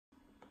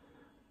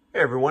Hey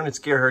everyone, it's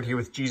Gerhard here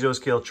with Gizo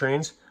Scale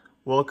Trains.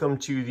 Welcome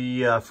to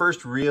the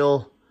first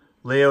real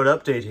layout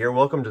update here.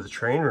 Welcome to the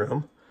train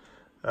room.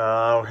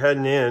 We're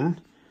heading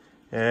in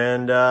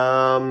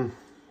and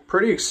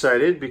pretty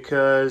excited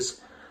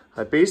because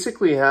I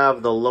basically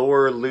have the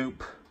lower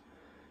loop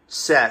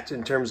set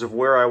in terms of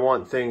where I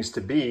want things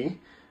to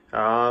be.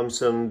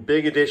 Some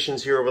big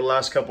additions here over the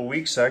last couple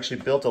weeks. I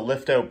actually built a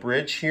lift out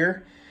bridge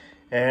here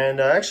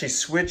and I actually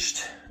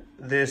switched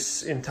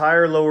this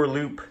entire lower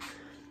loop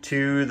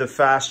to the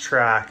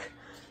Fastrack.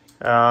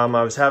 I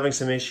was having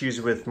some issues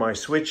with my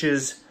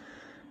switches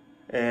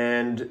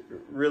and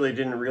really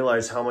didn't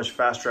realize how much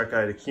Fastrack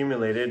I had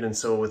accumulated, and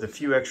so with a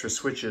few extra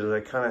switches I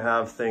kind of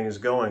have things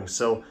going.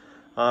 So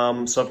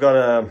I've got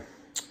a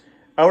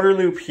outer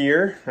loop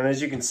here, and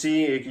as you can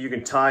see you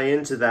can tie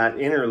into that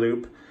inner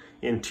loop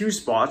in two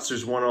spots.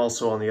 There's one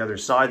also on the other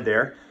side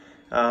there,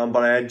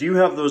 but I do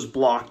have those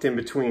blocked in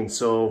between,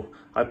 so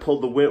I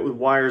pulled the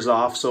wires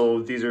off.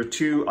 So these are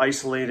two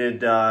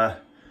isolated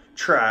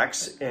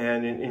tracks,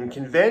 and in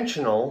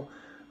conventional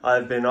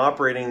I've been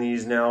operating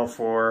these now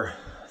for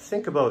I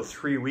think about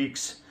 3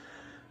 weeks.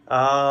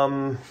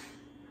 The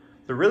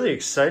really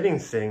exciting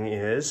thing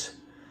is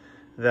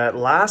that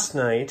last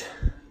night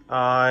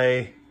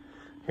we're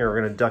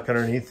going to duck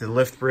underneath the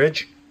lift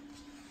bridge.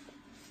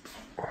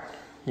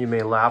 You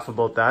may laugh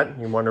about that.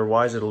 You wonder,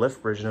 why is it a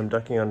lift bridge and I'm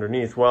ducking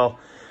underneath? Well,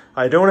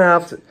 I don't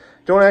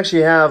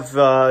actually have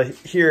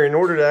here, in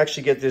order to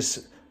actually get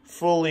this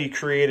fully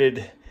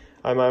created,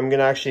 I'm going to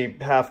actually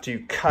have to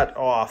cut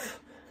off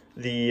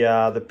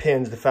the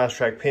pins, the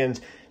Fastrack pins,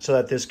 so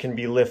that this can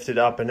be lifted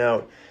up and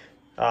out.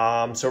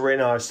 So right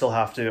now I still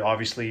have to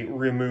obviously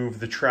remove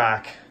the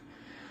track.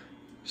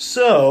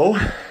 So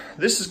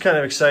this is kind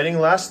of exciting.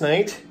 Last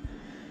night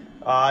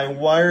I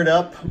wired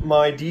up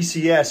my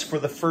DCS for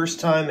the first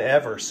time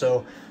ever.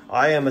 So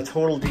I am a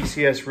total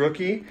DCS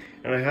rookie,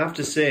 and I have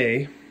to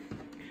say,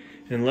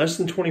 in less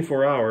than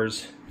 24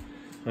 hours,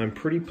 I'm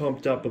pretty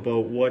pumped up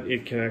about what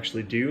it can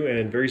actually do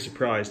and very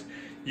surprised.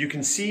 You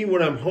can see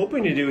what I'm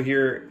hoping to do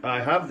here.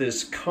 I have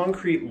this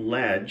concrete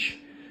ledge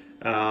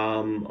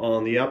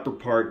on the upper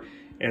part,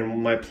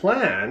 and my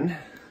plan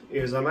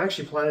is I'm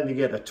actually planning to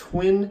get a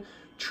twin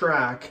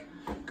track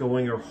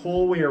going a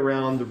whole way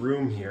around the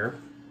room here.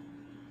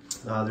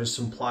 There's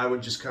some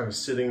plywood just kind of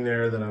sitting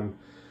there that I'm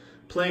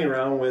playing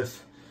around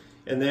with,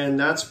 and then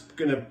that's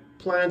going to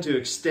plan to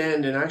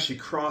extend and actually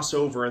cross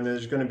over, and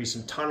there's going to be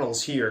some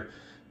tunnels here.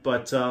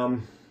 But it's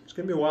going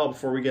to be a while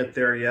before we get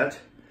there yet.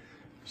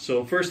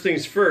 So first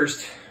things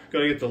first, got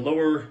to get the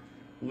lower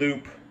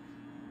loop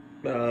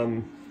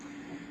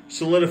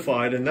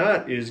solidified, and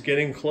that is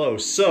getting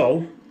close.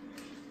 So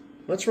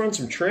let's run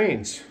some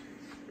trains.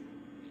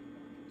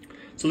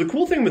 So the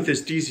cool thing with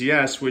this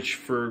DCS, which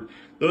for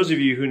those of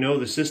you who know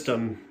the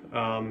system,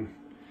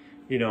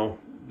 you know,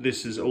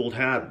 this is old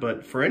hat,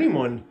 but for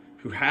anyone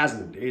who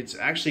hasn't, it's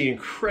actually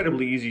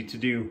incredibly easy to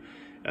do.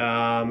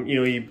 You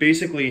know, you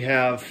basically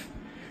have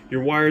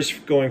your wires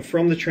going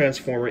from the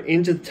transformer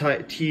into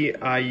the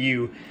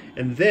TIU,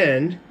 and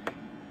then,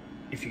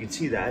 if you can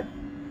see that,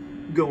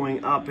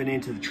 going up and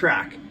into the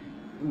track.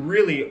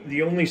 Really,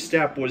 the only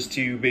step was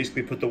to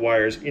basically put the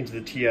wires into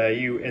the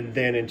TIU and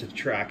then into the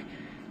track.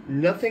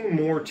 Nothing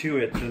more to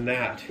it than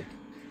that.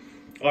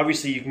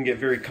 Obviously, you can get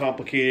very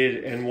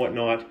complicated and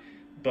whatnot,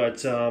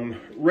 but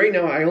right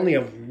now I only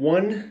have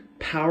one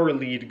power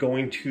lead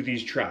going to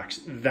these tracks.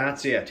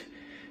 That's it.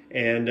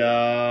 And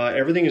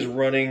everything is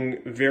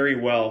running very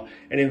well.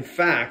 And in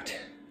fact,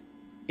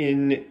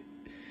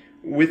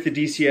 with the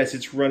DCS,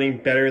 it's running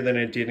better than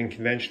it did in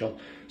conventional.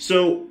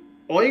 So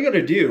all you got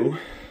to do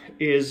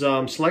is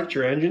select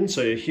your engine.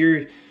 So here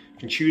you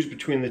can choose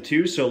between the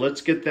two. So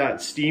let's get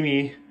that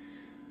steamy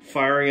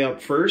firing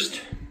up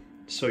first.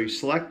 So you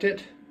select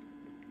it.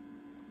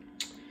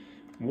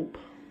 Whoop.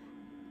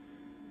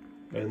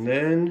 And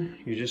then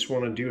you just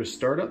want to do a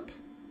startup.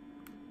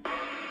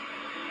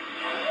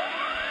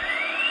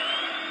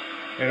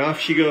 And off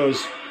she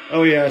goes.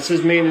 Oh yeah, it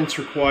says maintenance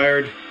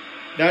required.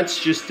 That's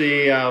just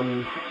a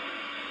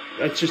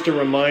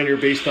reminder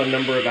based on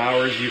number of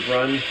hours you've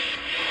run.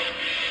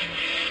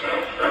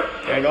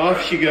 And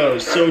off she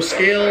goes. So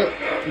scale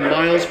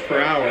miles per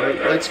hour.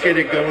 Let's get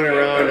it going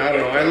around, I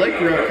don't know, I like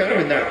around kind of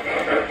in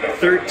that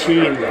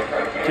 13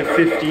 to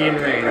 15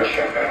 range.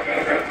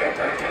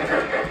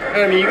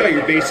 I mean, you got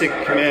your basic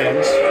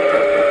commands.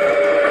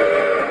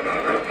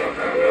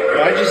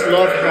 But I just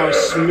love how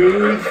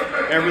smooth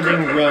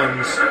everything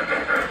runs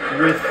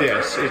with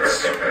this.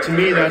 To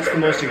me, that's the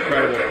most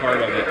incredible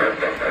part of it.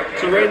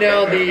 So right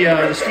now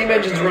the steam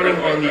engine's running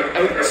on the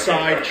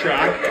outside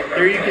track.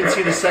 There you can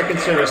see the second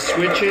set of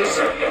switches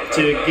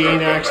to gain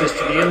access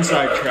to the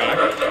inside track.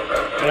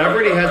 And I've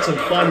already had some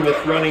fun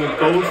with running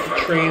both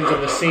trains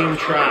on the same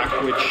track,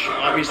 which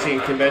obviously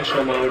in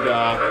conventional mode,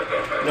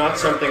 not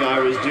something I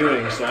was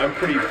doing. So I'm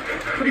pretty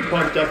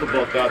pumped up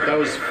about that. That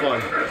was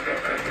fun.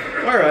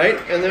 All right,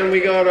 and then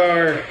we got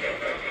our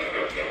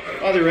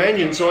other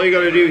engine. So all you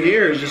got to do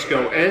here is just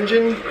go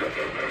engine,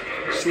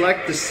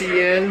 select the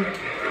CN,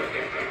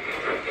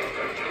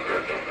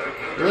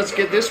 And let's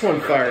get this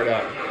one fired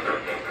up.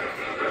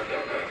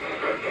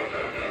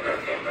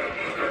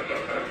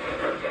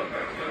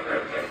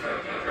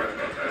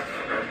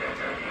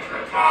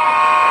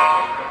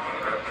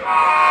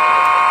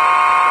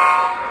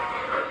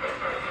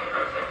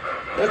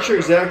 Not sure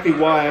exactly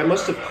why. I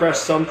must have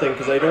pressed something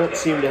because I don't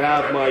seem to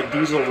have my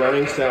diesel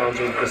running sounds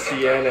with the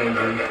CN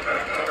engine.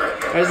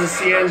 As the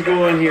CN's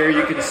going here,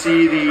 you can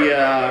see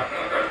the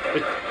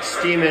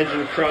steam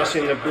engine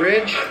crossing the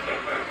bridge.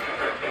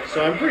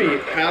 So I'm pretty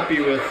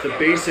happy with the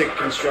basic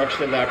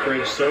construction of that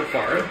bridge so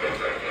far.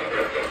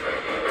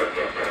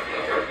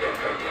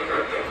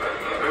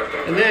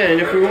 And then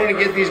if we want to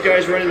get these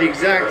guys running the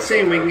exact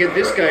same, we can get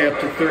this guy up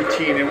to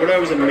 13. And what I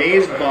was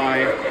amazed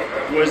by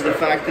was the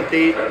fact that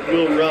they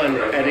will run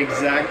at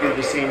exactly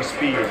the same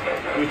speed,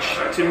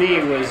 which to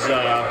me was,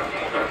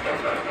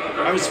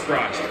 I was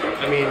surprised.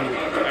 I mean,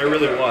 I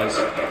really was.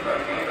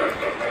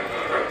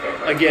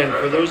 Again,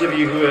 for those of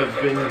you who have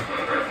been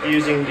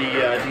using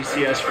the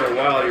DCS for a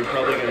while, you're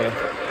probably going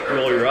to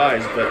roll your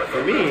eyes, but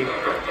for me,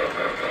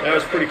 that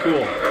was pretty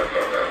cool.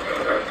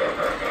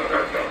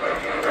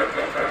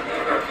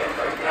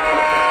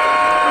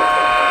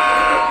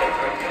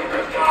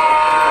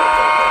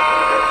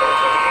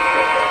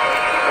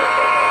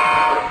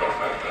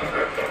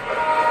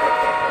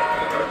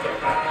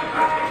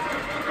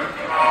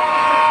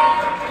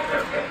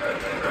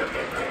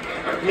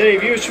 And then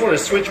if you just want to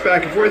switch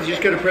back and forth, you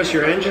just got to press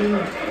your engine.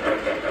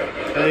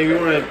 And if you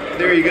want to,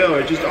 there you go,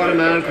 it just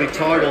automatically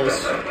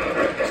toggles.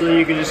 So then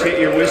you can just hit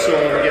your whistle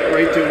and get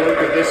right to work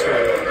with this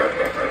one.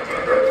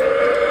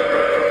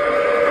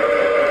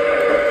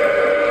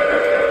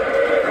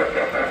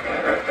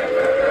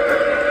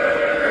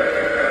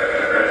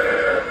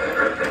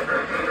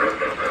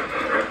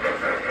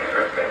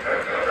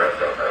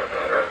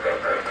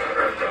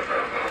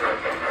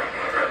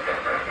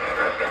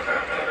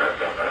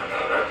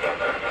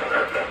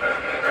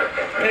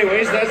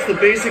 Anyways, that's the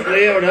basic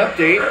layout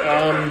update.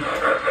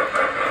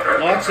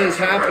 Lots has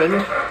happened,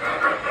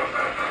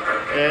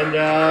 and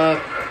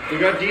we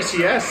got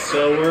DCS,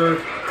 so we're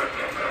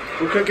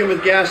cooking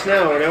with gas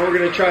now. Now we're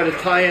going to try to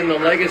tie in the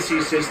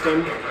legacy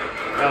system,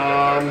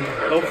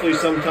 hopefully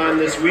sometime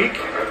this week,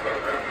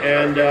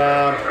 and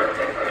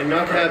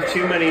not have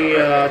too many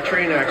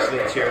train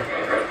accidents here.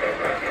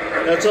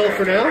 That's all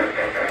for now.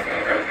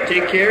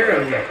 Take care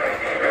and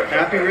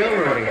happy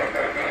railroading.